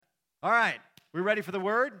All right, we ready for the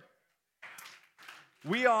word?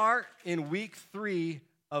 We are in week 3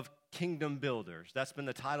 of Kingdom Builders. That's been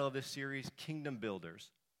the title of this series, Kingdom Builders.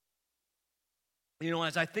 You know,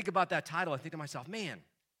 as I think about that title, I think to myself, man,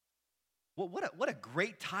 what a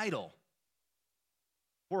great title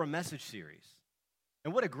for a message series.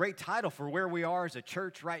 And what a great title for where we are as a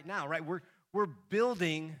church right now, right? We're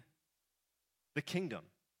building the kingdom.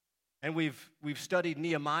 And we've studied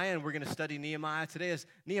Nehemiah, and we're going to study Nehemiah today. As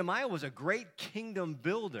Nehemiah was a great kingdom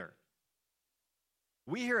builder.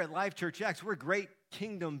 We here at Life Church X, we're great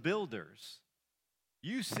kingdom builders.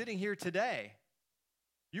 You sitting here today,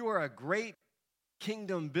 you are a great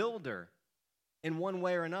kingdom builder in one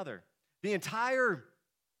way or another. The entire,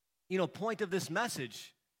 point of this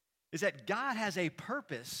message is that God has a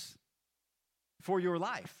purpose for your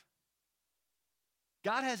life.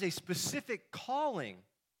 God has a specific calling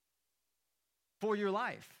for your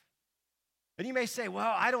life. And you may say,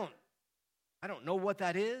 well, I don't know what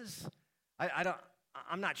that is.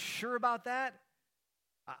 I'm not sure about that.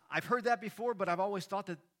 I've heard that before, but I've always thought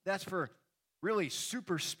that that's for really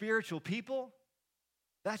super spiritual people.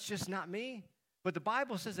 That's just not me. But the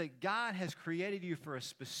Bible says that God has created you for a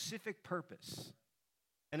specific purpose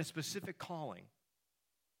and a specific calling.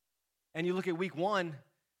 And you look at week 1,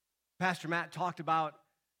 Pastor Matt talked about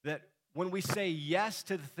that when we say yes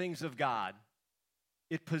to the things of God,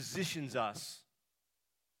 it positions us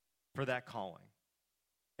for that calling.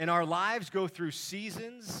 And our lives go through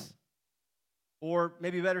seasons, or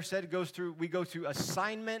maybe better said, we go through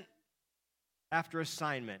assignment after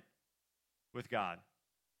assignment with God.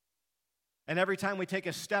 And every time we take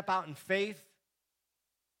a step out in faith,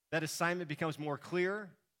 that assignment becomes more clear.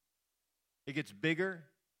 It gets bigger.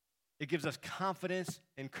 It gives us confidence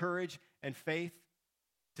and courage and faith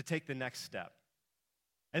to take the next step.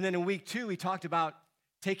 And then in week 2, we talked about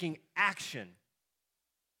taking action.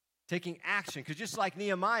 Taking action. Because just like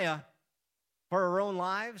Nehemiah, for our own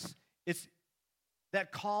lives, it's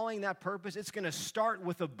that calling, that purpose, it's going to start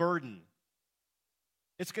with a burden.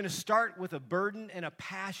 It's going to start with a burden and a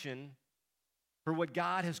passion for what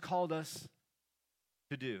God has called us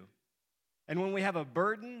to do. And when we have a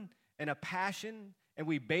burden and a passion and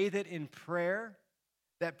we bathe it in prayer,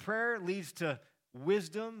 that prayer leads to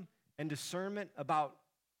wisdom and discernment about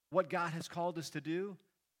what God has called us to do,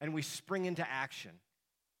 and we spring into action.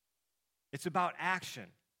 It's about action.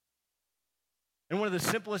 And one of the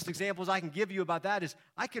simplest examples I can give you about that is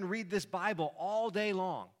I can read this Bible all day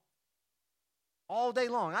long. All day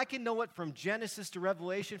long. I can know it from Genesis to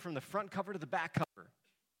Revelation, from the front cover to the back cover.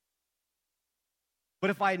 But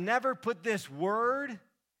if I never put this word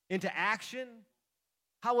into action,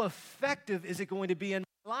 how effective is it going to be in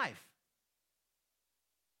my life?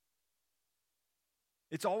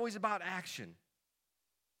 It's always about action.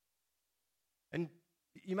 And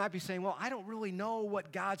you might be saying, well, I don't really know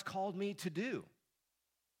what God's called me to do.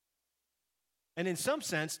 And in some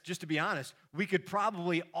sense, just to be honest, we could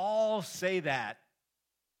probably all say that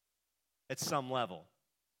at some level.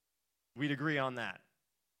 We'd agree on that.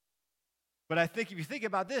 But I think if you think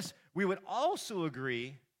about this, we would also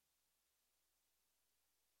agree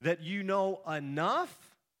that you know enough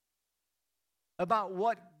about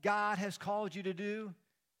what God has called you to do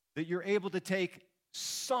that you're able to take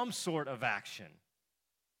some sort of action.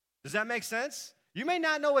 Does that make sense? You may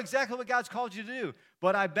not know exactly what God's called you to do,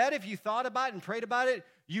 but I bet if you thought about it and prayed about it,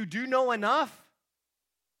 you do know enough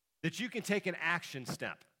that you can take an action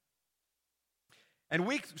step. And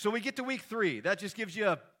so we get to week 3. That just gives you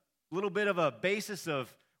a little bit of a basis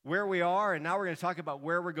of where we are, and now we're going to talk about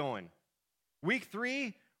where we're going. Week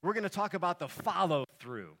 3, we're going to talk about the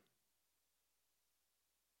follow-through.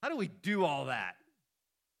 How do we do all that?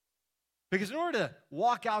 Because in order to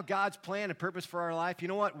walk out God's plan and purpose for our life, you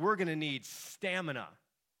know what? We're going to need stamina.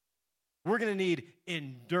 We're going to need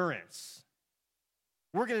endurance.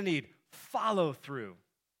 We're going to need follow-through.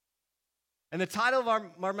 And the title of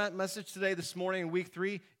our message today, this morning in week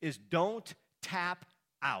 3, is Don't Tap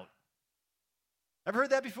Out. Ever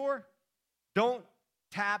heard that before? Don't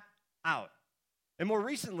tap out. And more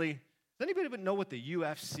recently, does anybody know what the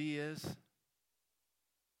UFC is?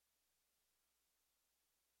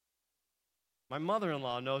 My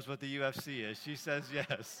mother-in-law knows what the UFC is. She says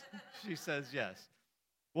yes. She says yes.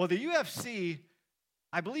 Well, the UFC,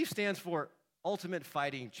 I believe, stands for Ultimate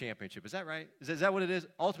Fighting Championship. Is that right? Is that what it is?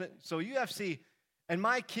 Ultimate. So UFC, and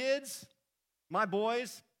my kids, my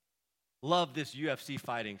boys, love this UFC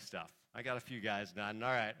fighting stuff. I got a few guys nodding. All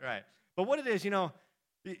right. But what it is,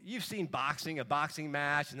 you've seen boxing, a boxing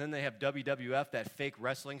match, and then they have WWF, that fake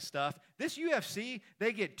wrestling stuff. This UFC,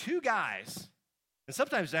 they get 2 guys, and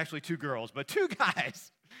sometimes it's actually 2 girls, but 2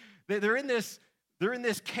 guys. They're in this they're in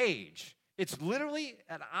this cage. It's literally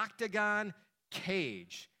an octagon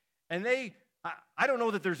cage. And I don't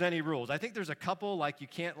know that there's any rules. I think there's a couple, like you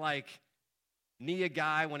can't knee a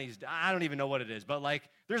guy when I don't even know what it is, but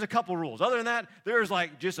there's a couple rules. Other than that, there's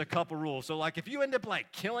just a couple rules. So if you end up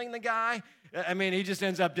killing the guy, I mean, he just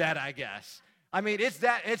ends up dead, I guess. I mean, it's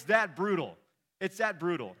that brutal. It's that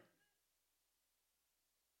brutal.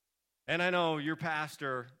 And I know your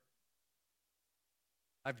pastor,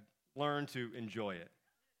 I've learned to enjoy it.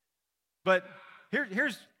 But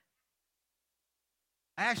here's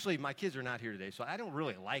actually, my kids are not here today, so I don't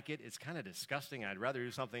really like it. It's kind of disgusting. I'd rather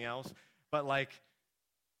do something else. But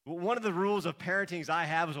one of the rules of parenting I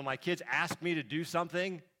have is when my kids ask me to do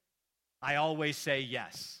something, I always say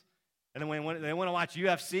yes. And then when they want to watch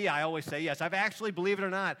UFC, I always say yes. I've actually, believe it or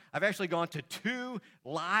not, I've actually gone to 2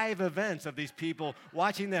 live events of these people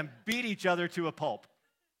watching them beat each other to a pulp.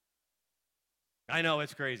 I know,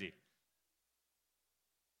 it's crazy.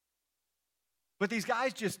 But these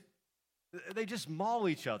guys they just maul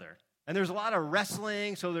each other. And there's a lot of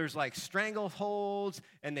wrestling, so there's strangleholds,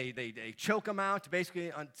 and they choke them out basically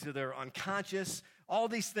until they're unconscious, all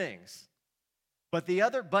these things. But the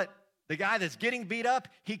guy that's getting beat up,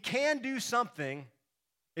 he can do something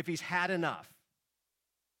if he's had enough.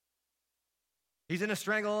 He's in a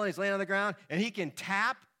stranglehold, he's laying on the ground, and he can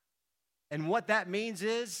tap, and what that means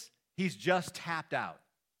is he's just tapped out.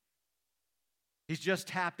 He's just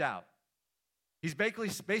tapped out. He's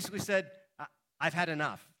basically said, I've had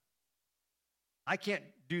enough. I can't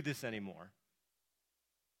do this anymore.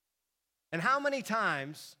 And how many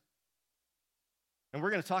times, and we're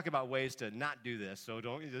going to talk about ways to not do this, so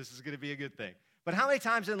this is going to be a good thing. But how many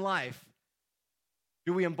times in life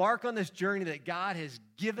do we embark on this journey that God has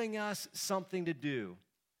given us something to do,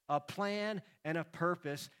 a plan and a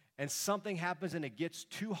purpose, and something happens and it gets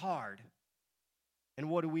too hard, and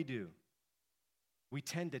what do? We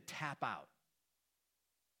tend to tap out.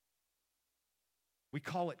 We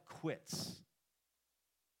call it quits.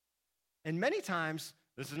 And many times,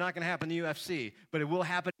 this is not going to happen in the UFC, but it will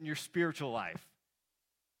happen in your spiritual life.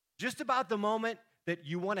 Just about the moment that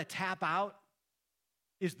you want to tap out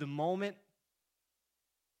is the moment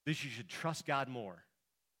that you should trust God more,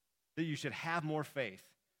 that you should have more faith.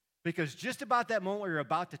 Because just about that moment where you're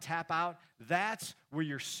about to tap out, that's where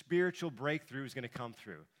your spiritual breakthrough is going to come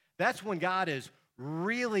through. That's when God is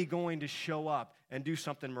really going to show up and do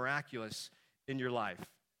something miraculous in your life.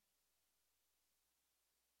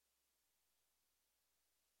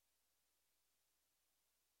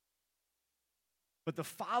 But the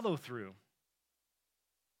follow-through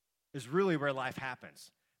is really where life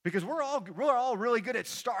happens. Because we're all really good at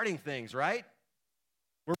starting things, right?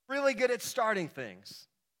 We're really good at starting things.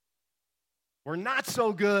 We're not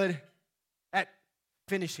so good at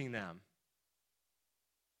finishing them.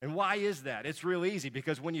 And why is that? It's real easy,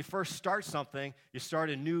 because when you first start something, you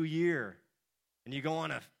start a new year, and you go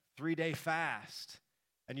on a 3-day fast,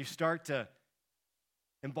 and you start to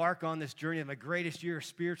embark on this journey of the greatest year of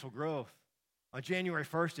spiritual growth. On January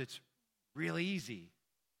 1st, it's really easy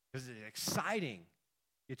because it's exciting,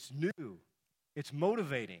 it's new, it's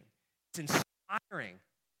motivating, it's inspiring.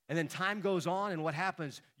 And then time goes on, and what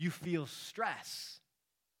happens? You feel stress.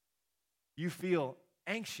 You feel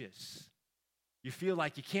anxious. You feel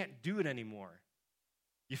like you can't do it anymore.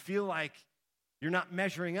 You feel like you're not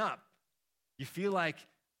measuring up. You feel like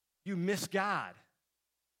you miss God.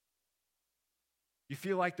 You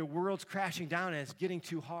feel like the world's crashing down and it's getting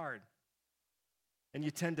too hard. And you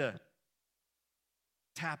tend to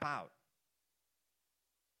tap out.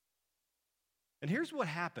 And here's what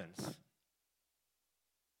happens.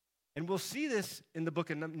 And we'll see this in the book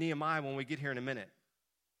of Nehemiah when we get here in a minute.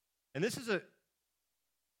 And this is a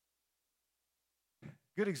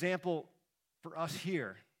good example for us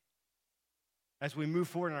here as we move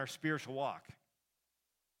forward in our spiritual walk.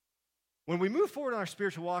 When we move forward in our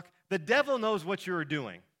spiritual walk, the devil knows what you're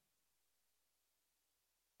doing.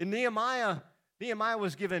 In Nehemiah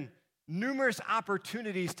was given numerous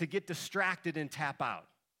opportunities to get distracted and tap out.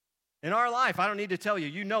 In our life, I don't need to tell you,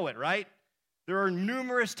 you know it, right? There are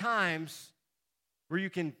numerous times where you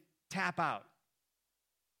can tap out.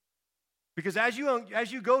 Because as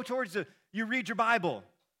you go towards you read your Bible,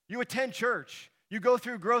 you attend church, you go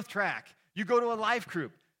through Growth Track, you go to a life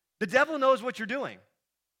group, the devil knows what you're doing,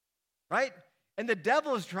 right? And the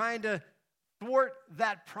devil is trying to thwart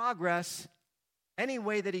that progress any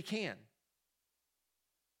way that he can.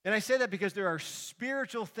 And I say that because there are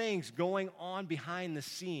spiritual things going on behind the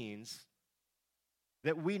scenes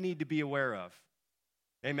that we need to be aware of.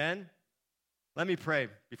 Amen? Let me pray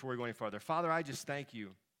before we go any farther. Father, I just thank you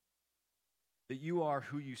that you are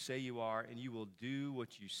who you say you are, and you will do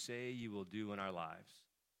what you say you will do in our lives.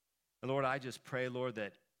 And Lord, I just pray, Lord,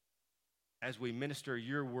 that as we minister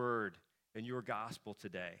your word and your gospel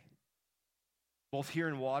today, both here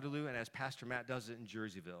in Waterloo and as Pastor Matt does it in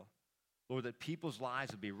Jerseyville, Lord, that people's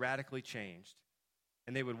lives would be radically changed,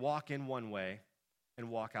 and they would walk in one way and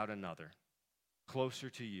walk out another, closer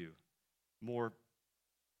to you,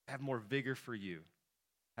 have more vigor for you,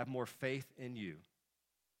 have more faith in you.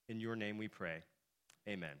 In your name we pray.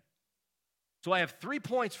 Amen. So I have 3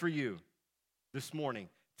 points for you this morning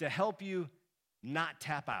to help you not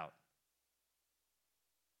tap out,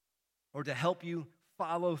 or to help you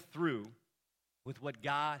follow through with what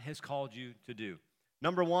God has called you to do.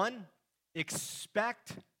 Number 1,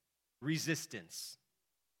 expect resistance.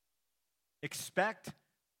 Expect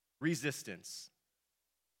resistance.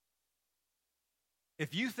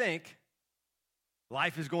 If you think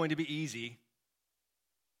life is going to be easy,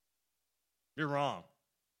 you're wrong.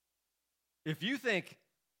 If you think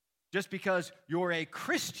just because you're a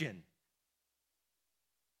Christian,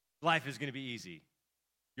 life is going to be easy,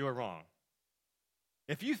 you're wrong.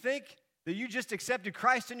 If you think that you just accepted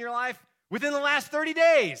Christ in your life within the last 30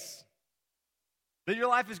 days, that your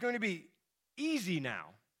life is going to be easy now,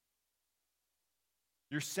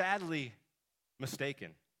 you're sadly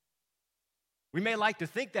mistaken. We may like to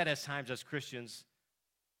think that at times as Christians,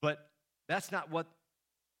 but that's not what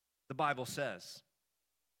the Bible says.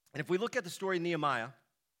 And if we look at the story of Nehemiah,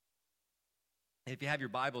 and if you have your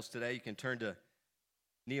Bibles today, you can turn to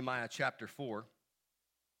Nehemiah chapter 4.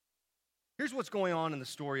 Here's what's going on in the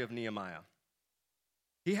story of Nehemiah.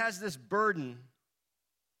 He has this burden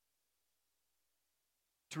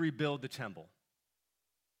to rebuild the temple.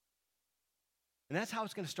 And that's how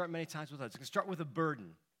it's going to start many times with us. It's going to start with a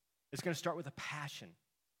burden. It's going to start with a passion.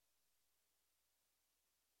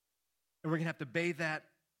 And we're going to have to bathe that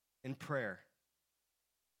in prayer.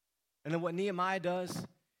 And then what Nehemiah does,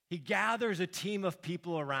 he gathers a team of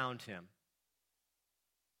people around him.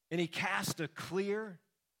 And he casts a clear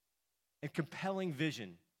and compelling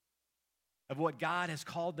vision of what God has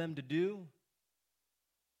called them to do,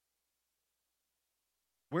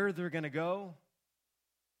 where they're going to go,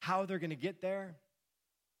 how they're going to get there,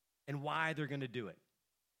 and why they're going to do it.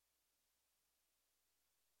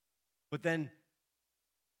 But then,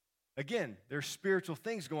 again, there's spiritual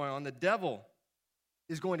things going on. The devil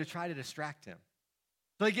is going to try to distract him.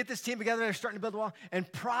 So they get this team together, they're starting to build the wall,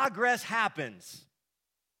 and progress happens.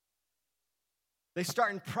 They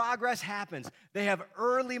start and progress happens. They have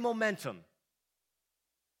early momentum.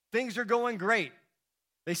 Things are going great.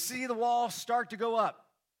 They see the wall start to go up.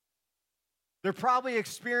 They're probably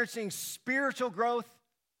experiencing spiritual growth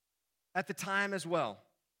at the time as well.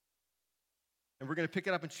 And we're going to pick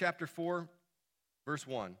it up in chapter 4, verse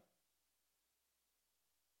 1.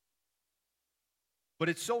 But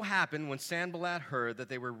it so happened when Sanballat heard that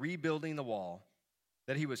they were rebuilding the wall,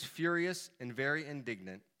 that he was furious and very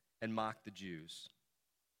indignant and mocked the Jews.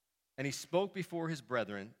 And he spoke before his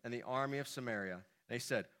brethren and the army of Samaria, and he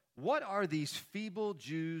said, "What are these feeble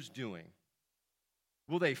Jews doing?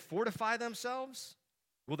 Will they fortify themselves?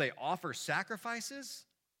 Will they offer sacrifices?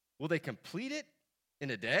 Will they complete it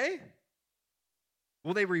in a day?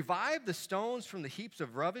 Will they revive the stones from the heaps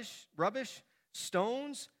of rubbish,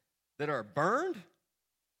 stones that are burned?"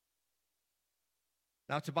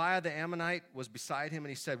 Now Tobiah the Ammonite was beside him, and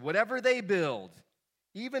he said, "Whatever they build,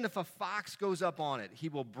 even if a fox goes up on it, he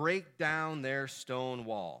will break down their stone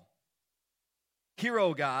wall. Hear,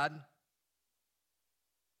 O God,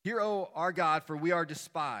 hear, O our God, for we are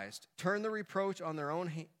despised. Turn the reproach on their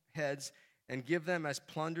own heads and give them as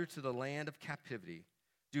plunder to the land of captivity.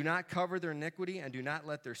 Do not cover their iniquity, and do not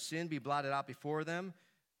let their sin be blotted out before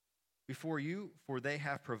you, for they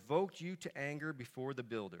have provoked you to anger before the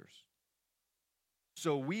builders."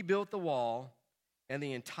 So we built the wall, and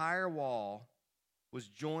the entire wall was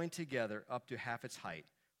joined together up to half its height,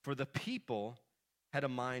 for the people had a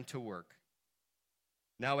mind to work.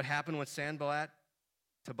 Now it happened when Sanballat,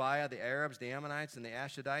 Tobiah, the Arabs, the Ammonites, and the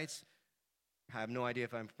Ashdodites, I have no idea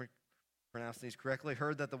if I'm pronouncing these correctly,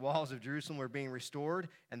 heard that the walls of Jerusalem were being restored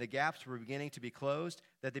and the gaps were beginning to be closed,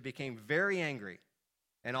 that they became very angry.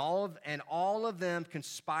 And all of them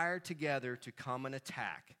conspired together to come and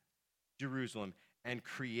attack Jerusalem and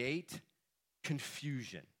create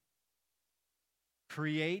confusion.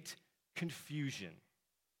 Create confusion.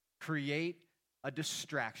 Create a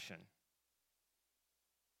distraction.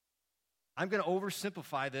 I'm going to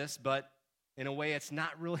oversimplify this, but in a way it's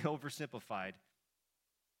not really oversimplified.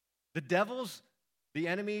 The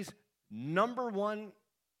enemy's number one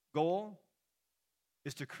goal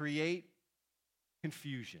is to create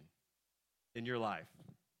confusion in your life.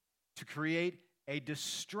 to create a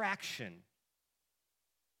distraction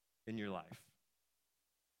in your life.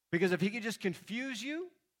 Because if he could just confuse you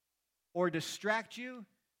or distract you,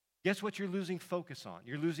 guess what you're losing focus on?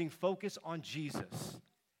 You're losing focus on Jesus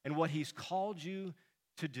and what he's called you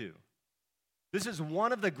to do. This is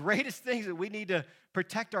one of the greatest things that we need to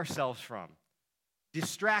protect ourselves from.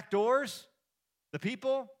 Distractors, the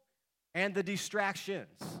people, and the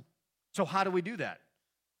distractions. So how do we do that?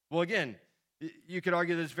 Well, again, you could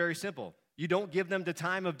argue that it's very simple. You don't give them the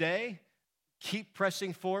time of day, keep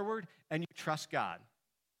pressing forward, and you trust God.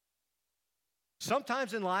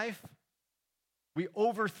 Sometimes in life, we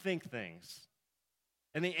overthink things.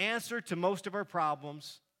 And the answer to most of our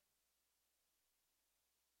problems,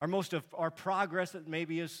 or most of our progress that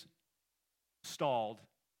maybe is stalled,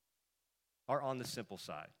 are on the simple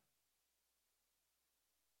side.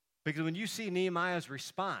 Because when you see Nehemiah's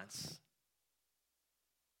response,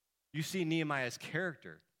 you see Nehemiah's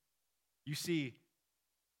character. You see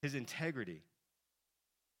his integrity.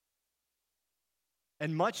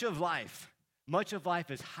 And much of life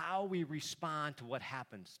is how we respond to what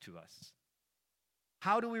happens to us.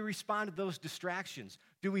 How do we respond to those distractions?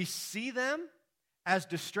 Do we see them as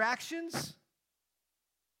distractions?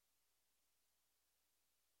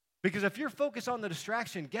 Because if you're focused on the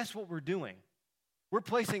distraction, guess what we're doing? We're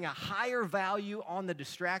placing a higher value on the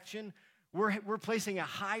distraction. We're placing a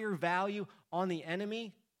higher value on the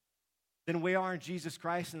enemy than we are in Jesus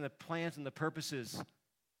Christ and the plans and the purposes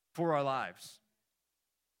for our lives.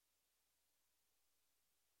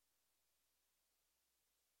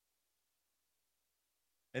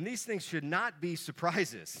 And these things should not be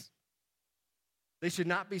surprises. They should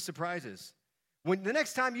not be surprises. When the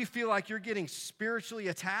next time you feel like you're getting spiritually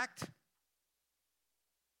attacked,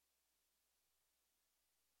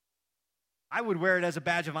 I would wear it as a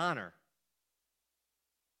badge of honor.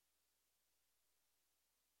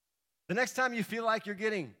 The next time you feel like you're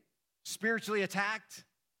getting spiritually attacked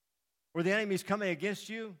or the enemy's coming against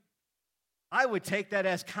you, I would take that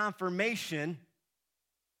as confirmation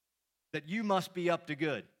that you must be up to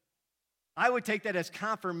good. I would take that as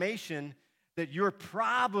confirmation that you're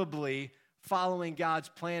probably following God's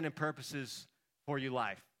plan and purposes for your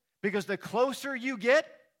life. Because the closer you get,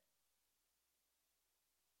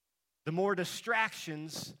 the more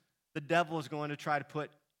distractions the devil is going to try to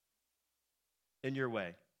put in your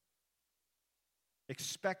way.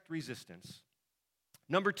 Expect resistance.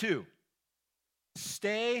 Number 2,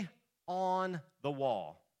 stay on the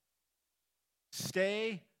wall.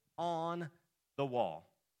 Stay on the wall.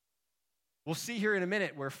 We'll see here in a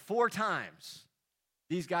minute where 4 times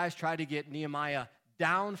these guys tried to get Nehemiah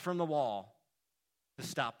down from the wall to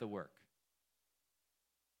stop the work.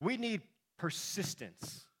 We need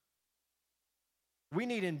persistence. We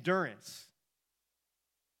need endurance.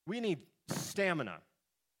 We need stamina.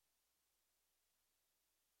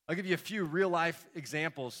 I'll give you a few real-life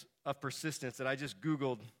examples of persistence that I just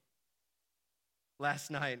Googled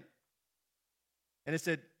last night. And it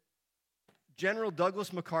said, General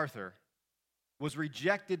Douglas MacArthur was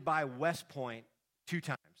rejected by West Point 2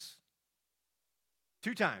 times.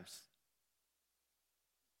 2 times.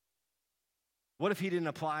 What if he didn't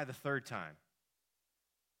apply the 3rd time?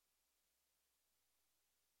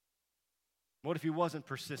 What if he wasn't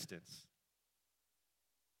persistent?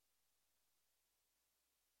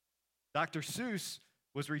 Dr. Seuss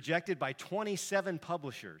was rejected by 27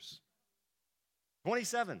 publishers.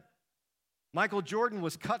 27. Michael Jordan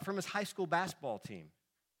was cut from his high school basketball team.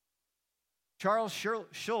 Charles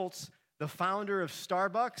Schultz, the founder of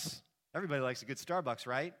Starbucks, everybody likes a good Starbucks,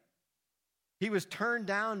 right? He was turned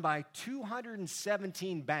down by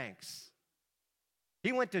 217 banks.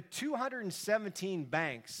 He went to 217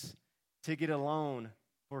 banks to get a loan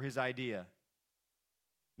for his idea.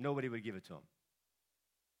 Nobody would give it to him.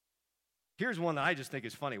 Here's one that I just think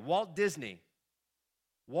is funny. Walt Disney,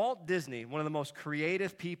 one of the most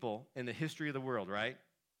creative people in the history of the world, right,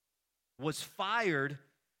 was fired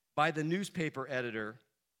by the newspaper editor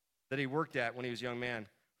that he worked at when he was a young man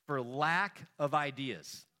for lack of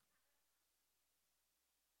ideas.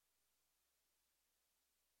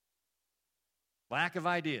 Lack of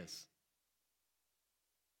ideas.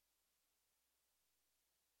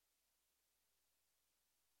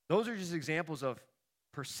 Those are just examples of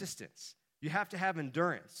persistence. You have to have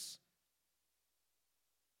endurance.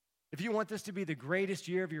 If you want this to be the greatest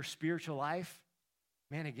year of your spiritual life,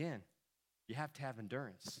 man, again, you have to have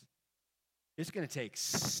endurance. It's going to take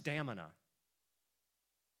stamina.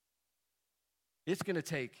 It's going to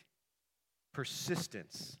take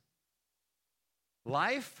persistence.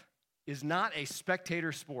 Life is not a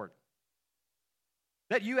spectator sport.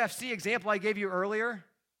 That UFC example I gave you earlier,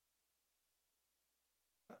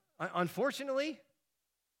 Unfortunately,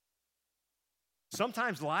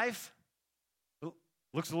 sometimes life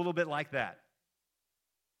looks a little bit like that,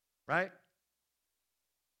 right?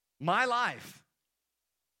 My life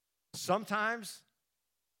sometimes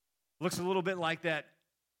looks a little bit like that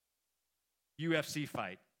UFC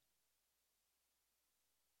fight.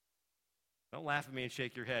 Don't laugh at me and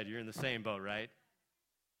shake your head. You're in the same boat, right?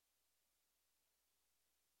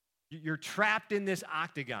 You're trapped in this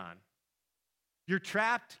octagon. You're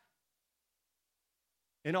trapped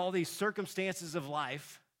in all these circumstances of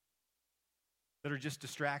life that are just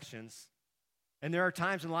distractions. And there are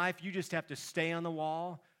times in life you just have to stay on the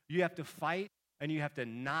wall, you have to fight, and you have to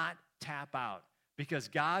not tap out because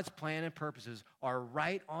God's plan and purposes are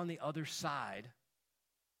right on the other side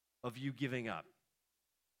of you giving up.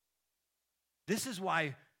 This is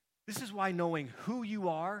why knowing who you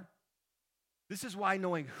are, this is why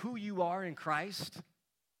knowing who you are in Christ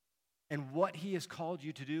and what He has called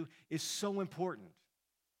you to do is so important.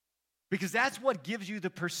 Because that's what gives you the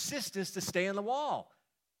persistence to stay on the wall.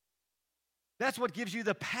 That's what gives you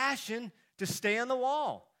the passion to stay on the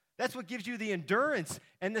wall. That's what gives you the endurance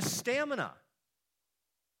and the stamina.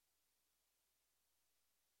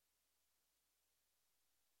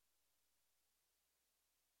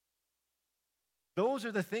 Those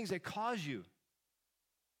are the things that cause you.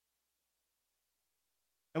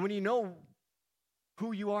 And when you know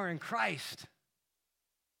who you are in Christ,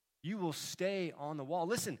 you will stay on the wall.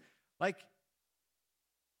 Listen, like,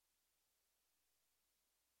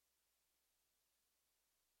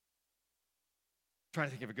 trying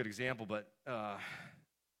to think of a good example, but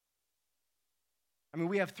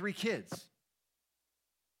we have 3 kids.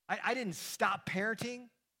 I didn't stop parenting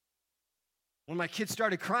when my kids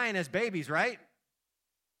started crying as babies, right?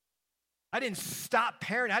 I didn't stop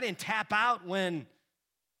parenting. I didn't tap out when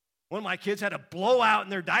one of my kids had a blowout in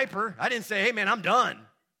their diaper. I didn't say, hey, man, I'm done.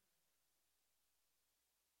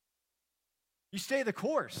 You stay the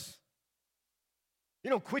course. You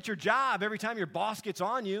don't quit your job every time your boss gets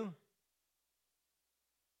on you.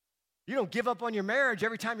 You don't give up on your marriage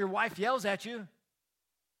every time your wife yells at you.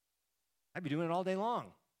 I'd be doing it all day long.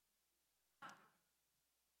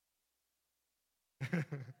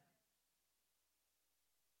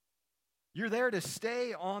 You're there to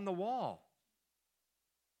stay on the wall.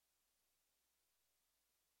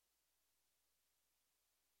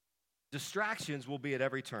 Distractions will be at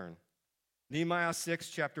every turn. Nehemiah 6,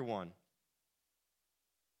 chapter 1.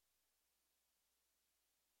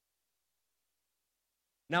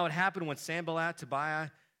 Now it happened when Sanballat, Tobiah,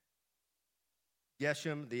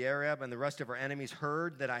 Geshem, the Arab, and the rest of our enemies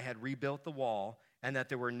heard that I had rebuilt the wall and that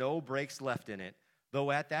there were no breaks left in it,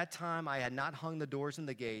 though at that time I had not hung the doors and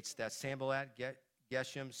the gates, that Sanballat,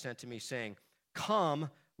 Geshem sent to me, saying, come,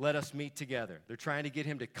 let us meet together. They're trying to get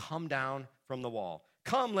him to come down from the wall.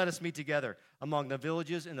 Come, let us meet together among the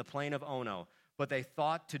villages in the plain of Ono. But they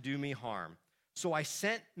thought to do me harm. So I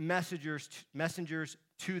sent messengers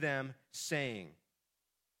to them, saying,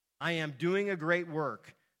 I am doing a great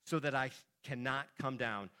work so that I cannot come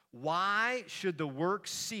down. Why should the work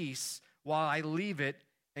cease while I leave it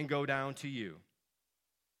and go down to you?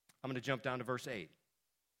 I'm going to jump down to verse 8.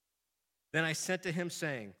 Then I sent to him,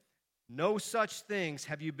 saying, no such things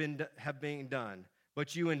have been done,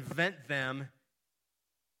 but you invent them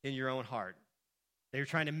in your own heart. They were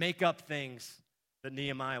trying to make up things that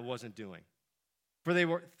Nehemiah wasn't doing. For they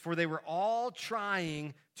were all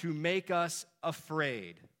trying to make us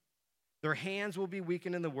afraid. Their hands will be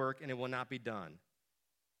weakened in the work, and it will not be done.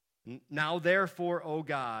 Now, therefore, O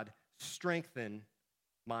God, strengthen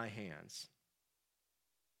my hands.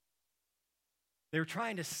 They were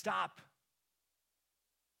trying to stop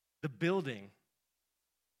the building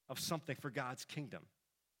of something for God's kingdom.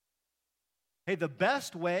 Hey, the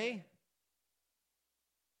best way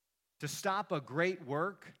to stop a great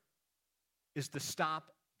work is to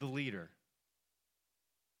stop the leader.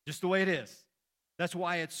 Just the way it is. That's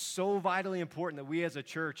why it's so vitally important that we as a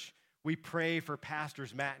church, we pray for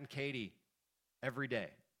pastors Matt and Katie every day.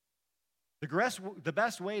 The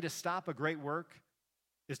best way to stop a great work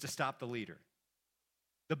is to stop the leader.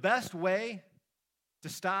 The best way to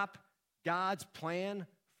stop God's plan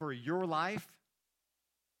for your life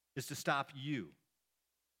is to stop you.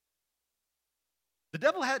 The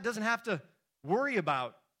devil doesn't have to worry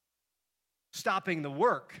about stopping the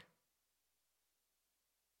work.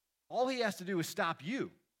 All he has to do is stop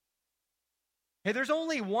you. Hey, there's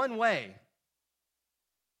only one way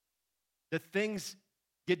that things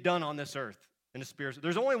get done on this earth in the spirit.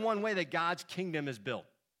 There's only one way that God's kingdom is built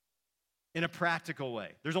in a practical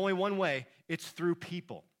way. There's only one way. It's through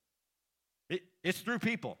people. It's through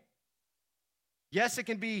people. Yes, it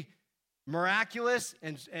can be miraculous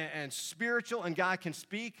and spiritual, and God can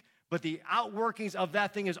speak, but the outworkings of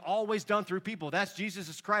that thing is always done through people. That's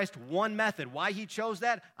Jesus Christ, one method. Why he chose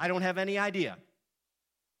that, I don't have any idea.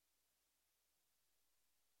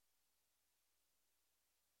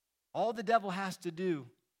 All the devil has to do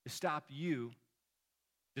is stop you,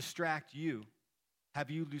 distract you, have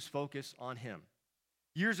you lose focus on him.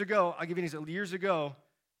 Years ago, I'll give you an example. Years ago,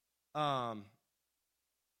 I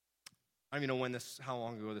don't even know how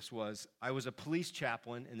long ago this was. I was a police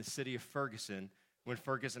chaplain in the city of Ferguson when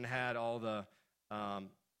Ferguson had all the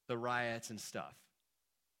riots and stuff.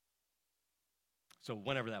 So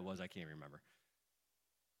whenever that was, I can't remember.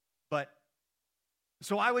 But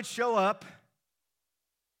so I would show up,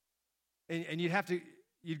 and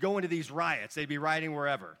you'd go into these riots. They'd be rioting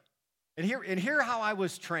wherever. And here how I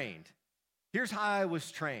was trained. Here's how I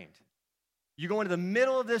was trained. You go into the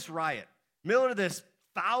middle of this riot, middle of this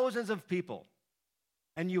thousands of people,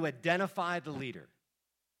 and you identify the leader.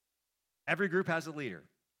 Every group has a leader,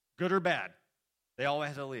 good or bad. They always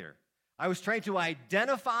have a leader. I was trained to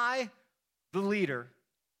identify the leader,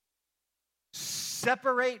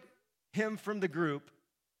 separate him from the group,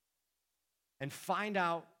 and find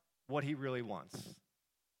out what he really wants.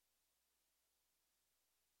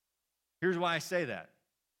 Here's why I say that.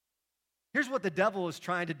 Here's what the devil is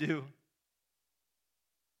trying to do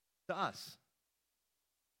to us.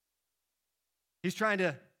 He's trying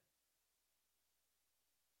to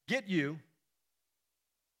get you,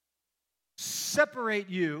 separate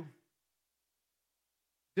you,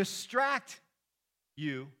 distract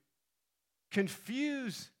you,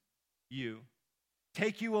 confuse you,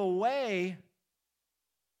 take you away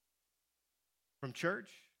from church,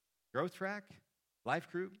 growth track, life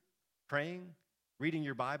group, praying, reading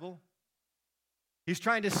your Bible. He's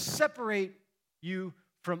trying to separate you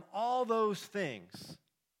from all those things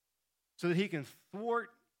so that he can thwart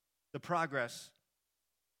the progress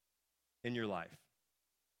in your life.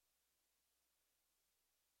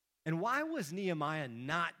 And why was Nehemiah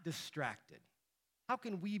not distracted? How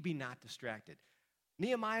can we be not distracted?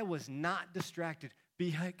 Nehemiah was not distracted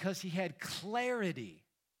because he had clarity.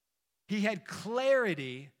 He had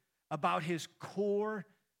clarity about his core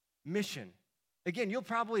mission. Again, you'll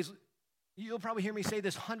probably hear me say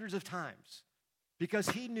this hundreds of times because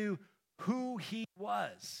he knew who he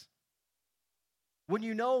was. When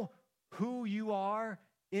you know who you are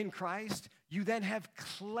in Christ, you then have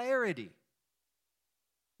clarity.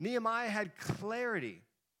 Nehemiah had clarity.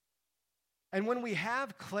 And when we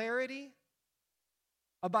have clarity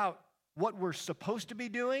about what we're supposed to be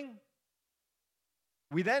doing,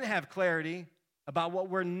 we then have clarity about what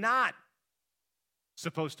we're not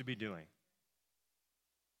supposed to be doing.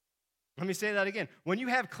 Let me say that again. When you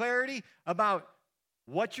have clarity about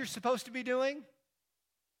what you're supposed to be doing,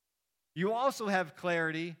 you also have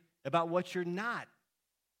clarity about what you're not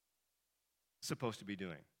supposed to be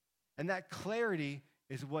doing. And that clarity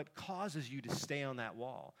is what causes you to stay on that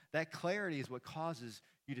wall. That clarity is what causes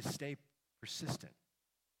you to stay persistent.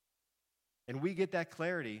 And we get that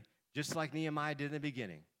clarity just like Nehemiah did in the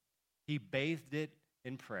beginning. He bathed it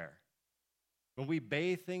in prayer. When we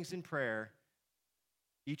bathe things in prayer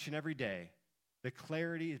each and every day, the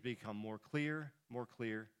clarity has become more clear,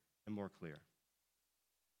 and more clear.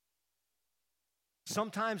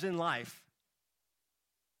 Sometimes in life,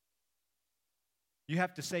 you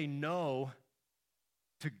have to say no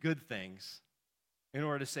to good things in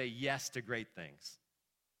order to say yes to great things.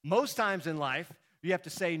 Most times in life, you have to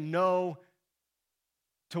say no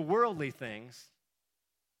to worldly things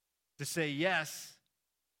to say yes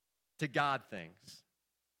to God things.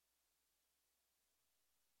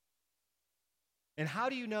 And how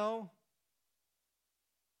do you know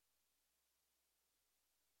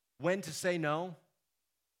when to say no?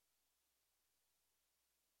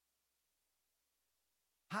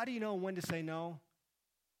 How do you know when to say no?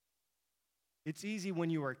 It's easy when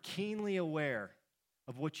you are keenly aware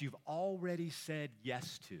of what you've already said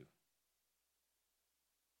yes to.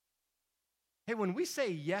 Hey, when we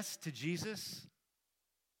say yes to Jesus,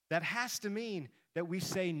 that has to mean that we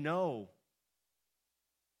say no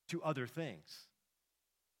to other things.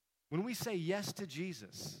 When we say yes to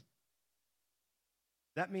Jesus,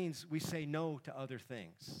 that means we say no to other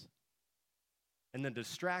things. And the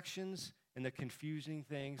distractions and the confusing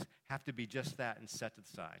things have to be just that and set to the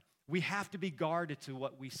side. We have to be guarded to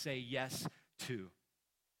what we say yes to.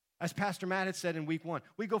 As Pastor Matt had said in week 1,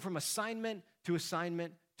 we go from assignment to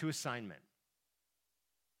assignment to assignment.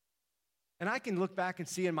 And I can look back and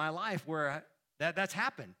see in my life where that's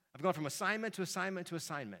happened. I've gone from assignment to assignment to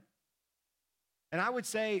assignment. And I would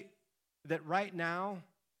say that right now,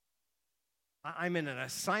 I'm in an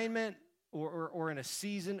assignment or in a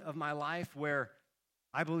season of my life where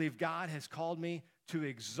I believe God has called me to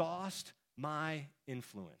exhaust my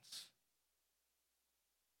influence.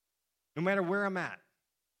 No matter where I'm at,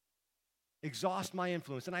 exhaust my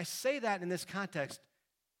influence. And I say that in this context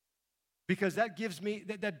because that gives me,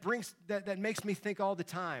 that makes me think all the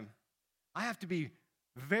time. I have to be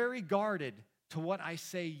very guarded to what I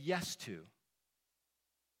say yes to.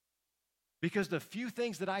 Because the few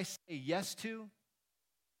things that I say yes to,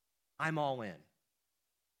 I'm all in.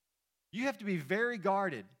 You have to be very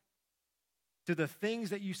guarded to the things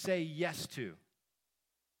that you say yes to.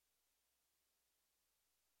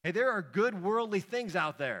 Hey, there are good worldly things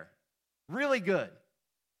out there, really good,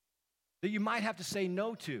 that you might have to say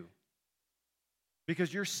no to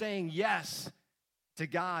because you're saying yes to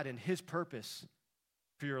God and His purpose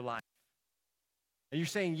for your life. And you're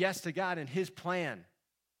saying yes to God and His plan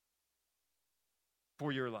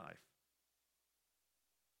for your life.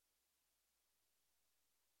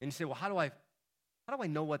 And you say, well, how do I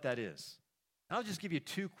know what that is? And I'll just give you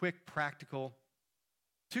two quick practical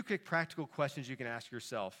questions you can ask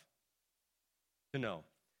yourself to know.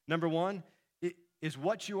 Number one, is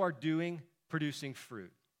what you are doing producing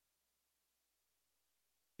fruit?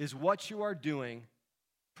 Is what you are doing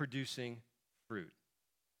producing fruit?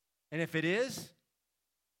 And if it is,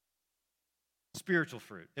 spiritual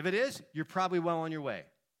fruit. If it is, you're probably well on your way.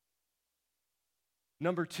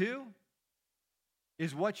 Number two,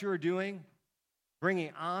 is what you're doing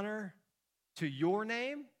bringing honor to your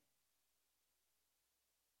name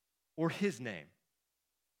or His name?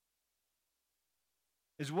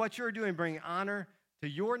 Is what you're doing bringing honor to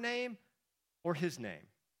your name or His name?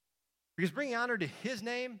 Because bringing honor to His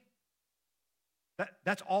name,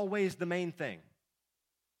 that's always the main thing.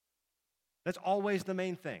 That's always the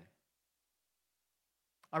main thing.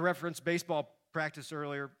 I referenced baseball practice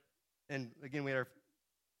earlier, and again, we had our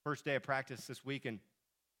first day of practice this week, and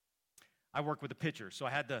I work with the pitchers. So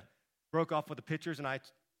I broke off with the pitchers, and I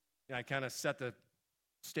kind of set the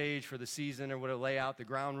stage for the season or what to lay out the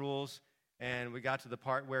ground rules, and we got to the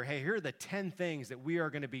part where, hey, here are the 10 things that we are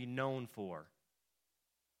going to be known for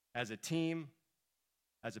as a team,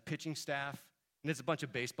 as a pitching staff, and it's a bunch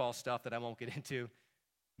of baseball stuff that I won't get into,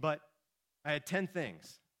 but I had 10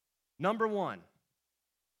 things. Number one,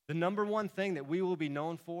 the number one thing that we will be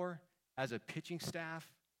known for as a pitching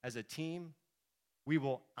staff, as a team, we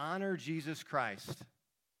will honor Jesus Christ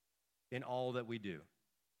in all that we do.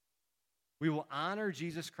 We will honor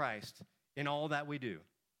Jesus Christ in all that we do.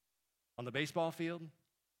 On the baseball field,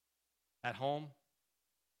 at home,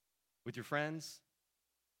 with your friends,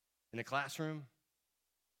 in the classroom,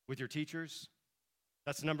 with your teachers.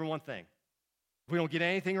 That's the number one thing. If we don't get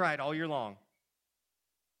anything right all year long,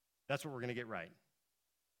 that's what we're going to get right.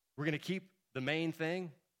 We're going to keep the main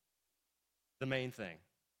thing the main thing.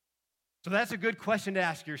 So that's a good question to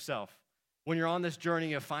ask yourself when you're on this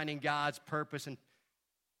journey of finding God's purpose and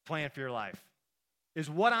plan for your life. Is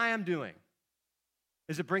what I am doing,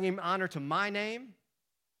 is it bringing honor to my name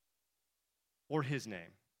or His name?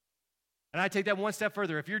 And I take that one step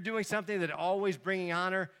further. If you're doing something that always bringing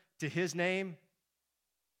honor to His name,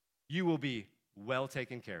 you will be well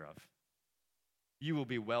taken care of. You will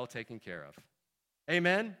be well taken care of.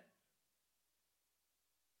 Amen?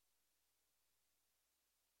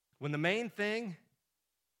 When the main thing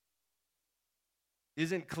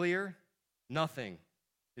isn't clear, nothing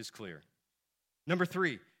is clear. Number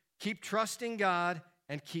 3, keep trusting God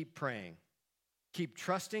and keep praying. Keep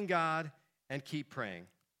trusting God and keep praying.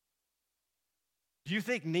 Do you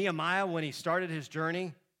think Nehemiah, when he started his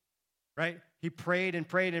journey, right, he prayed and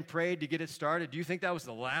prayed and prayed to get it started? Do you think that was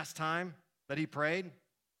the last time that he prayed?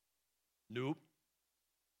 Nope.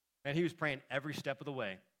 And he was praying every step of the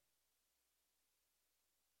way.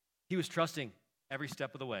 He was trusting every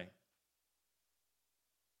step of the way.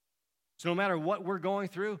 So no matter what we're going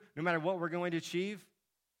through, no matter what we're going to achieve,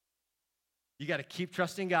 you got to keep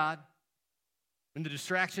trusting God. When the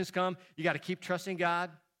distractions come, you got to keep trusting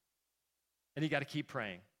God, and you got to keep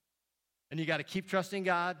praying. And you got to keep trusting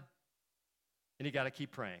God, and you got to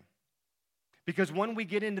keep praying. Because when we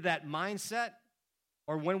get into that mindset,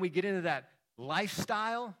 or when we get into that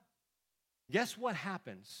lifestyle, guess what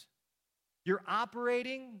happens? You're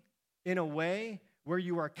operating in a way where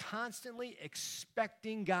you are constantly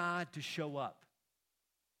expecting God to show up.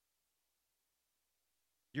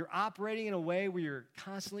 You're operating in a way where you're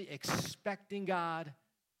constantly expecting God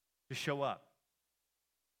to show up.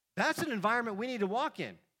 That's an environment we need to walk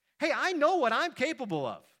in. Hey, I know what I'm capable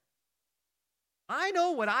of. I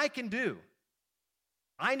know what I can do.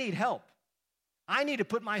 I need help. I need to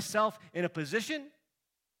put myself in a position.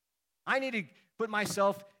 I need to put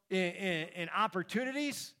myself in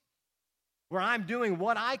opportunities where I'm doing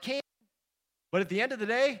what I can, but at the end of the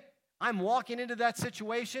day, I'm walking into that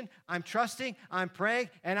situation, I'm trusting, I'm praying,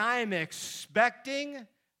 and I am expecting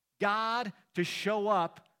God to show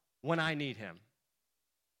up when I need him.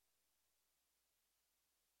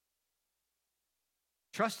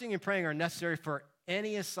 Trusting and praying are necessary for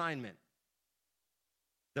any assignment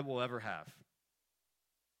that we'll ever have.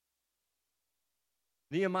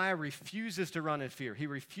 Nehemiah refuses to run in fear. He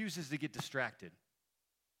refuses to get distracted.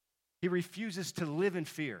 He refuses to live in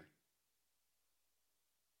fear.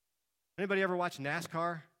 Anybody ever watch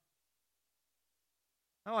NASCAR?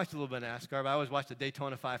 I watched a little bit of NASCAR, but I always watched the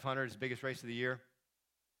Daytona 500, it's the biggest race of the year.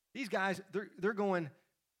 These guys, they're going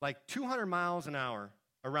like 200 miles an hour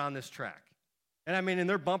around this track. And I mean, and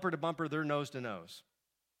they're bumper to bumper, they're nose to nose.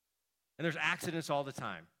 And there's accidents all the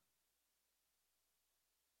time.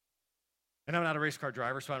 And I'm not a race car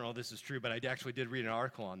driver, so I don't know if this is true, but I actually did read an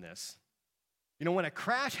article on this. You know, when a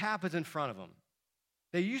crash happens in front of them,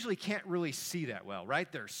 they usually can't really see that well,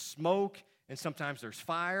 right? There's smoke, and sometimes there's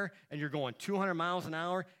fire, and you're going 200 miles an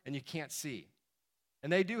hour, and you can't see.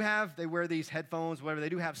 And they wear these headphones, whatever. They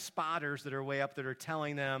do have spotters that are way up that are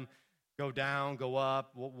telling them, go down, go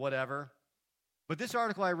up, whatever. But this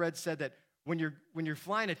article I read said that when you're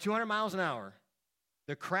flying at 200 miles an hour,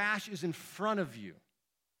 the crash is in front of you,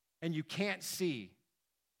 and you can't see.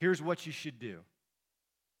 Here's what you should do.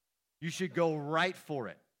 You should go right for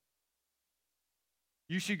it.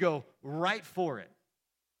 You should go right for it.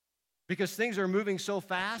 Because things are moving so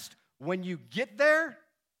fast, when you get there,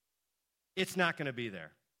 it's not going to be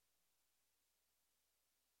there.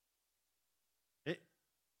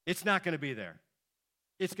 It's not going to be there.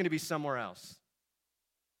 It's going to be somewhere else.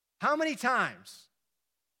 How many times?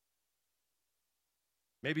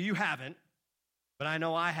 Maybe you haven't, but I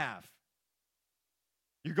know I have.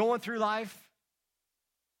 You're going through life,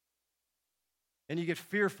 and you get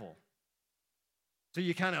fearful. So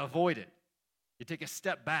you kind of avoid it. You take a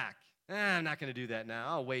step back. I'm not going to do that now.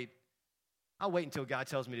 I'll wait until God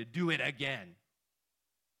tells me to do it again.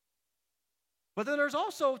 But then there's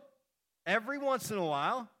also, every once in a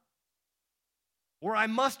while, where I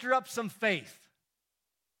muster up some faith.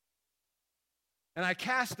 And I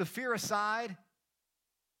cast the fear aside,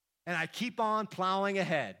 and I keep on plowing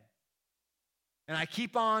ahead. And I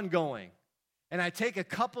keep on going. And I take a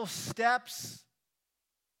couple steps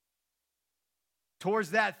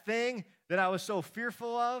towards that thing that I was so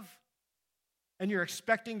fearful of, and you're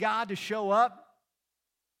expecting God to show up,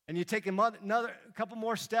 and you take a couple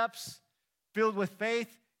more steps filled with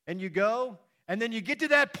faith, and you go, and then you get to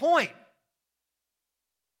that point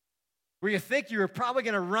where you think you're probably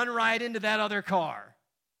going to run right into that other car.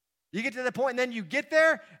 You get to that point, and then you get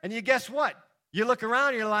there, and you guess what? You look around,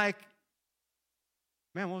 and you're like,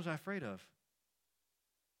 man, what was I afraid of?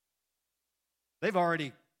 They've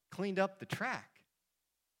already cleaned up the track.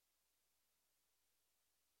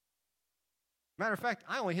 Matter of fact,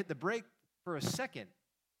 I only hit the brake for a second.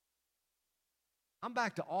 I'm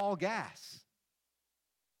back to all gas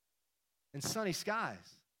and sunny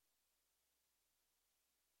skies.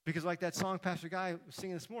 Because like that song Pastor Guy was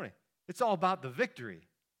singing this morning, it's all about the victory.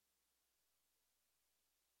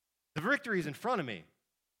 The victory is in front of me.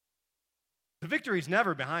 The victory is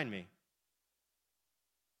never behind me.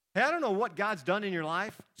 Hey, I don't know what God's done in your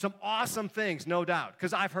life. Some awesome things, no doubt,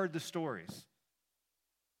 because I've heard the stories.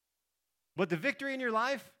 But the victory in your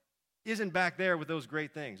life isn't back there with those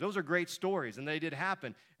great things. Those are great stories, and they did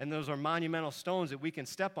happen, and those are monumental stones that we can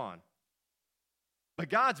step on. But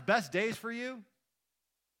God's best days for you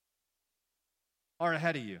are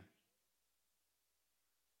ahead of you.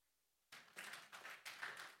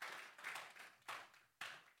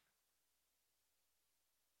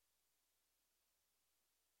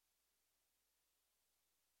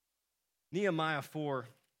 Nehemiah 4,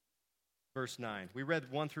 verse 9. We read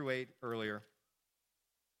 1 through 8 earlier.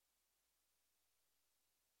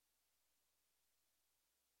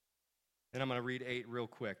 And I'm going to read 8 real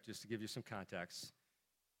quick just to give you some context.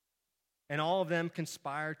 And all of them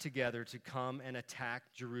conspired together to come and attack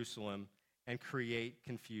Jerusalem and create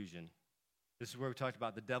confusion. This is where we talked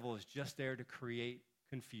about the devil is just there to create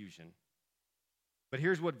confusion. But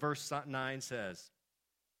here's what verse 9 says.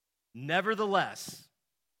 Nevertheless,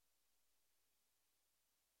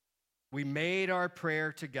 we made our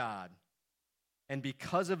prayer to God, and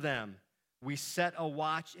because of them, we set a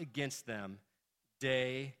watch against them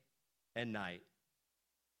day and night.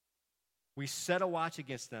 We set a watch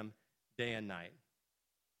against them day and night.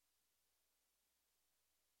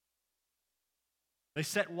 They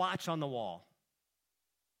set watch on the wall.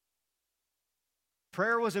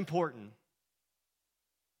 Prayer was important,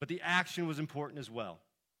 but the action was important as well.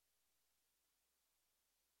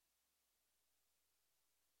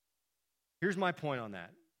 Here's my point on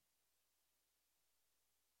that.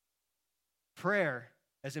 Prayer,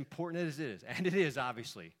 as important as it is, and it is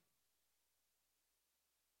obviously,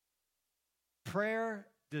 prayer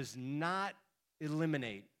does not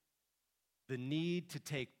eliminate the need to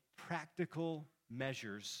take practical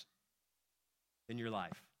measures in your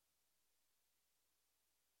life.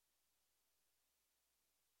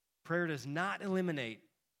 Prayer does not eliminate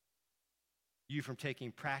you from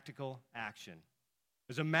taking practical action.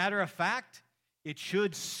 As a matter of fact, it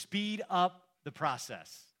should speed up the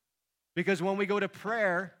process. Because when we go to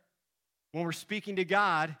prayer, when we're speaking to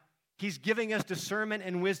God, He's giving us discernment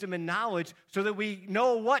and wisdom and knowledge so that we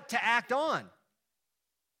know what to act on.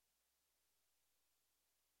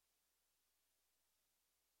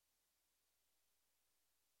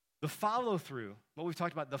 The follow-through, what we've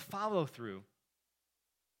talked about, the follow-through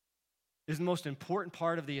is the most important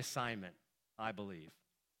part of the assignment, I believe.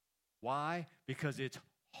 Why? Because it's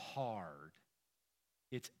hard.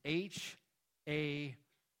 It's H-A-R-D.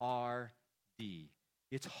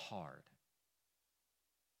 It's hard.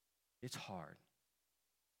 It's hard.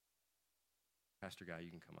 Pastor Guy, you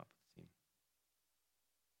can come up with the team.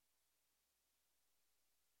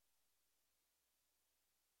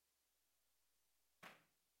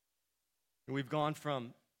 And we've gone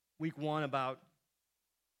from week 1 about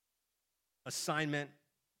assignment,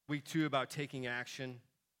 week 2 about taking action,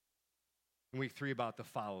 and week 3 about the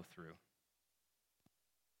follow-through.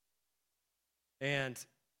 And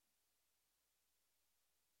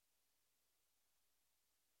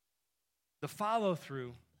the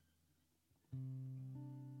follow-through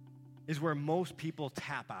is where most people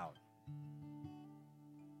tap out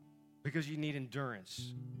because you need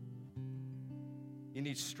endurance. You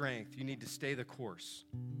need strength. You need to stay the course.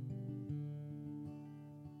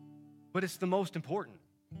 But it's the most important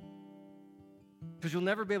because you'll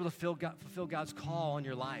never be able to fulfill God's call on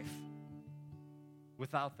your life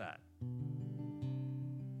without that.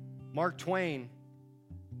 Mark Twain,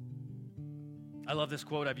 I love this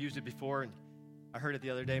quote. I've used it before, and I heard it the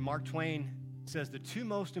other day. Mark Twain says, the 2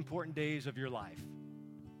 most important days of your life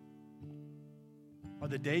are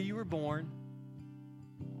the day you were born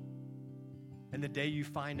and the day you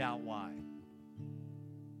find out why.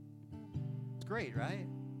 It's great, right?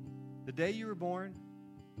 The day you were born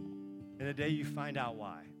and the day you find out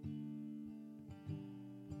why.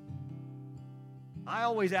 I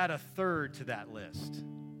always add a third to that list.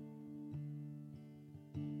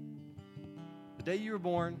 The day you were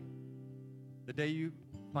born, the day you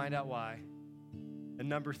find out why. And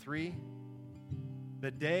number 3,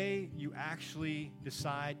 the day you actually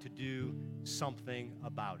decide to do something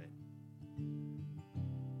about it.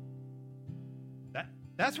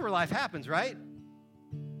 That's where life happens, right?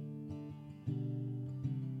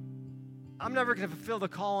 I'm never going to fulfill the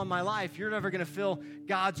call in my life. You're never going to fulfill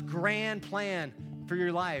God's grand plan for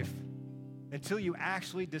your life until you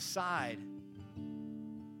actually decide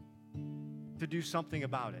to do something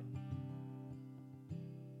about it.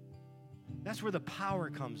 That's where the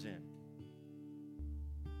power comes in.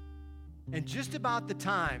 And just about the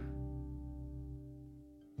time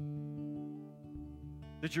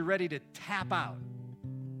that you're ready to tap out,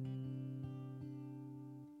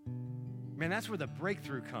 man, that's where the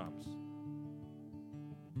breakthrough comes.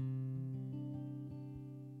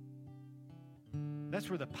 That's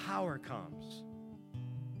where the power comes.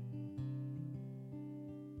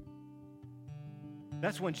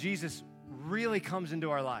 That's when Jesus really comes into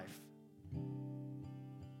our life.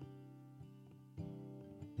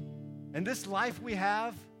 And this life we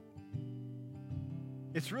have,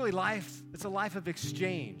 it's really life, it's a life of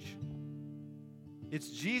exchange. It's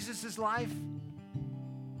Jesus' life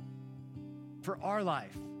for our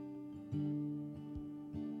life.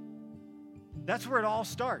 That's where it all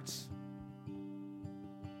starts.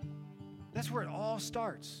 That's where it all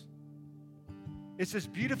starts. It's this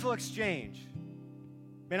beautiful exchange.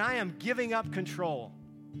 Man, I am giving up control.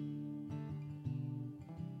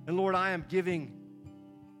 And Lord, I am giving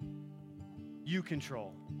you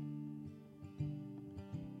control.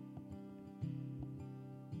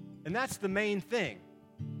 And that's the main thing.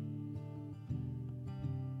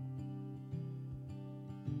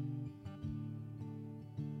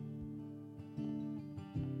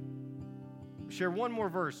 Share one more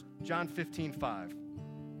verse, John 15:5.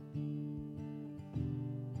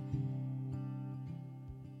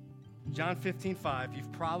 John 15:5,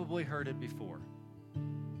 you've probably heard it before.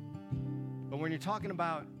 But when you're talking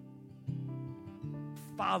about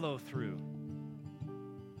follow through,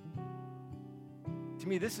 to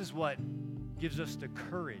me, this is what gives us the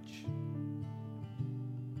courage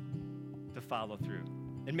to follow through.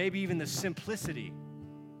 And maybe even the simplicity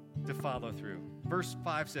to follow through. Verse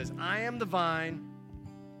 5 says, I am the vine,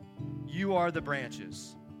 you are the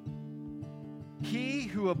branches. He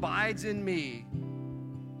who abides in me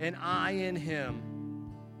and I in him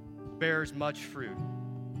bears much fruit.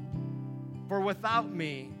 For without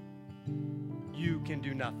me, you can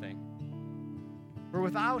do nothing. For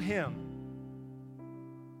without him,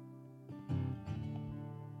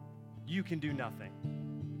 you can do nothing.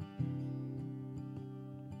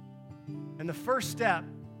 And the first step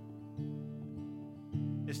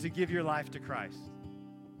is to give your life to Christ.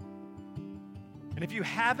 And if you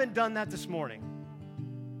haven't done that this morning,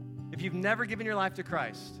 if you've never given your life to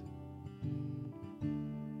Christ,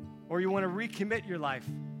 or you want to recommit your life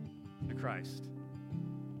to Christ,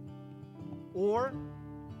 or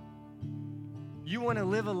you want to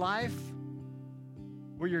live a life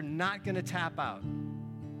where you're not going to tap out,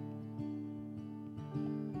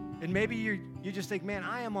 and maybe you just think, man,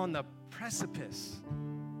 I am on the precipice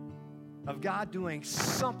of God doing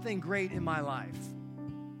something great in my life,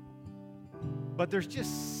 but there's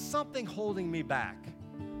just something holding me back.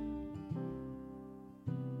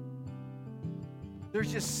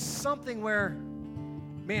 There's just something where,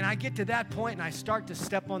 man, I get to that point and I start to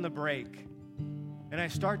step on the brake and I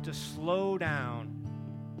start to slow down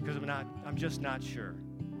because I'm just not sure.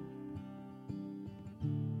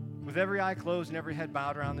 With every eye closed and every head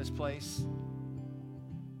bowed around this place,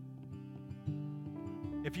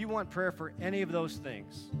 if you want prayer for any of those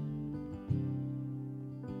things,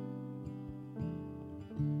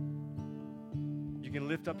 you can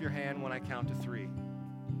lift up your hand when I count to 3,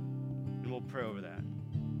 and we'll pray over that.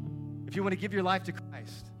 If you want to give your life to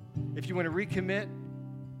Christ, if you want to recommit,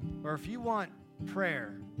 or if you want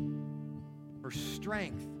prayer for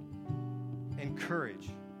strength and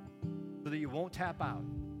courage so that you won't tap out,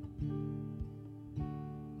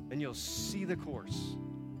 and you'll see the course,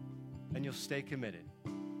 and you'll stay committed.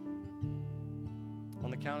 On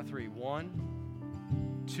the count of 3,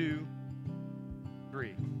 1, 2,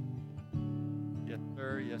 3. Yes,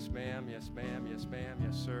 sir. Yes, ma'am. Yes, ma'am. Yes, ma'am.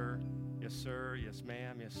 Yes, sir. Yes, sir. Yes,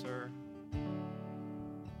 ma'am. Yes, sir.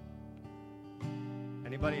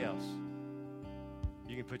 Anybody else?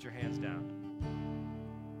 You can put your hands down.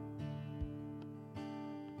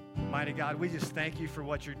 Mighty God, we just thank you for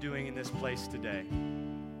what you're doing in this place today.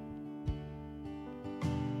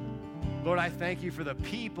 Lord, I thank you for the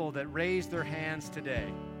people that raised their hands today.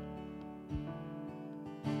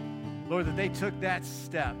 Lord, that they took that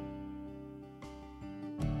step.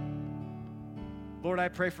 Lord, I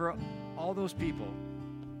pray for all those people.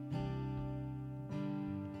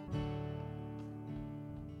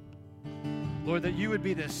 Lord, that you would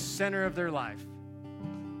be the center of their life.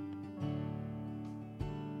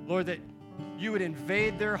 Lord, that you would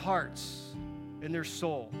invade their hearts and their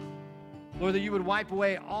soul. Lord, that you would wipe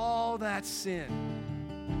away all that sin.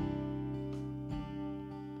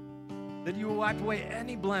 That you would wipe away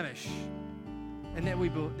any blemish, and that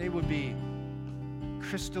they would be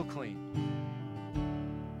crystal clean.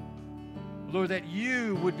 Lord, that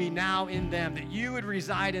you would be now in them, that you would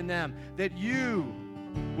reside in them, that you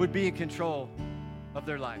would be in control of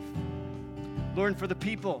their life. Lord, and for the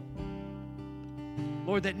people,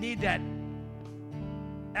 Lord, that need that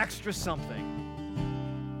extra something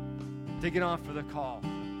to get on for the call.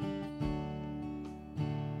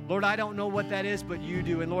 Lord, I don't know what that is, but you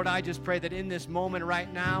do. And Lord, I just pray that in this moment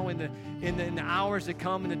right now, in the hours that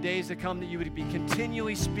come, in the days that come, that you would be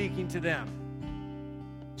continually speaking to them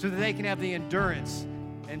so that they can have the endurance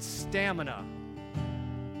and stamina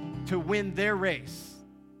to win their race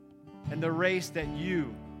and the race that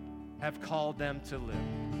you have called them to live.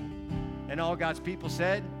 And all God's people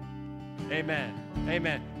said, amen.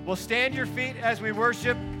 Amen. Well, stand your feet as we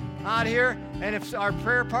worship out here. And if our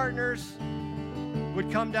prayer partners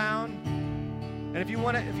would come down, and if you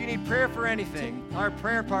need prayer for anything, our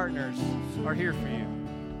prayer partners are here for you.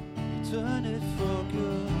 Turn it for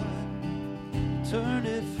good. Turn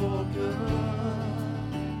it for good.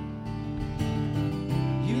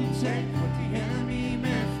 You take what the enemy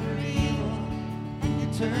meant for evil, and you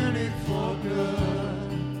turn it for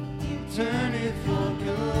good. You turn it for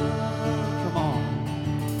good. Come on.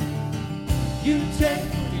 You take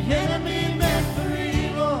what the enemy meant for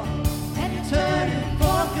evil, and you turn it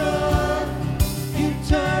for good. You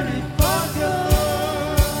turn it for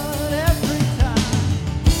good every time.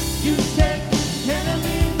 You take what the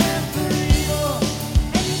enemy meant for evil,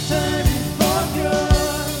 and you turn it for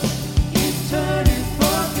good. You turn it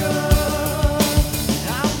for good.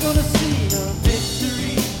 I'm gonna see a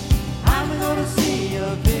victory. I'm gonna see a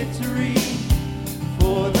victory.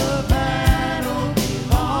 For the battle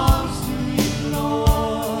belongs to you,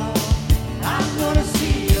 Lord. I'm gonna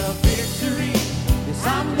see a victory. Yes,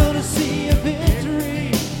 I'm gonna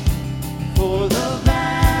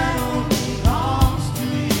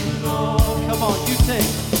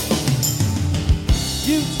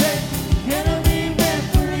take the enemy meant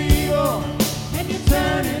for evil, and you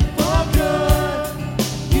turn it for good.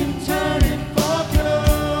 You turn it for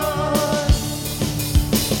good.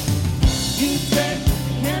 You take the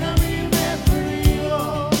enemy meant for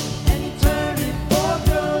evil, and you turn it for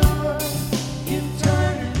good. You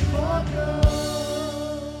turn it for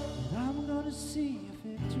good. And I'm gonna see a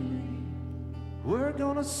victory. We're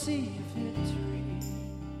gonna see a victory.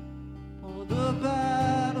 Oh, the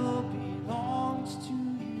battle belongs to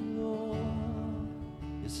you, Lord.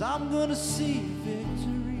 Yes, I'm gonna see a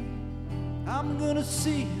victory. I'm gonna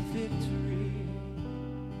see a victory.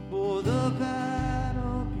 Oh, the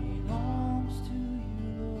battle belongs to you,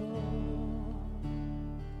 Lord.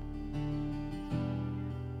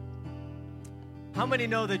 How many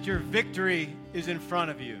know that your victory is in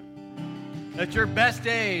front of you? That your best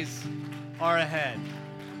days are ahead?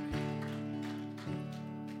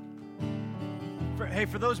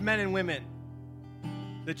 For those men and women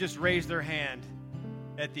that just raised their hand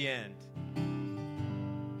at the end,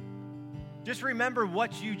 just remember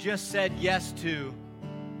what you just said yes to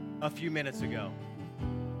a few minutes ago.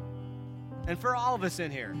 And for all of us in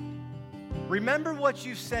here, remember what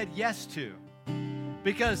you said yes to,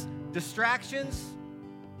 because distractions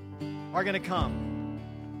are going to come.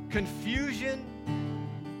 Confusion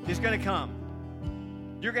is going to come.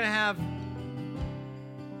 You're going to have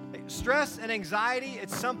stress and anxiety at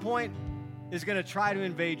some point is going to try to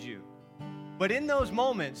invade you. But in those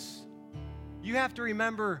moments, you have to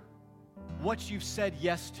remember what you've said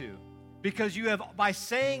yes to. Because you have, by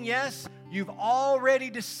saying yes, you've already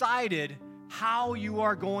decided how you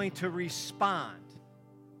are going to respond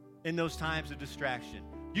in those times of distraction.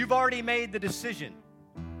 You've already made the decision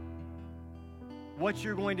what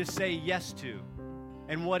you're going to say yes to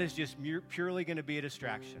and what is just purely going to be a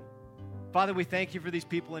distraction. Father, we thank you for these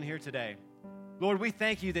people in here today. Lord, we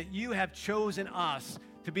thank you that you have chosen us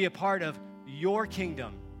to be a part of your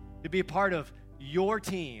kingdom, to be a part of your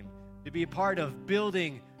team, to be a part of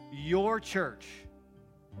building your church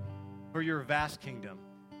for your vast kingdom.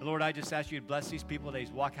 And Lord, I just ask you to bless these people that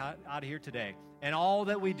walk out of here today. And all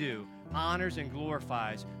that we do honors and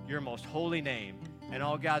glorifies your most holy name. And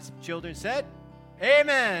all God's children said,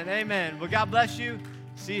 amen, amen. Well, God bless you.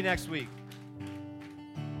 See you next week.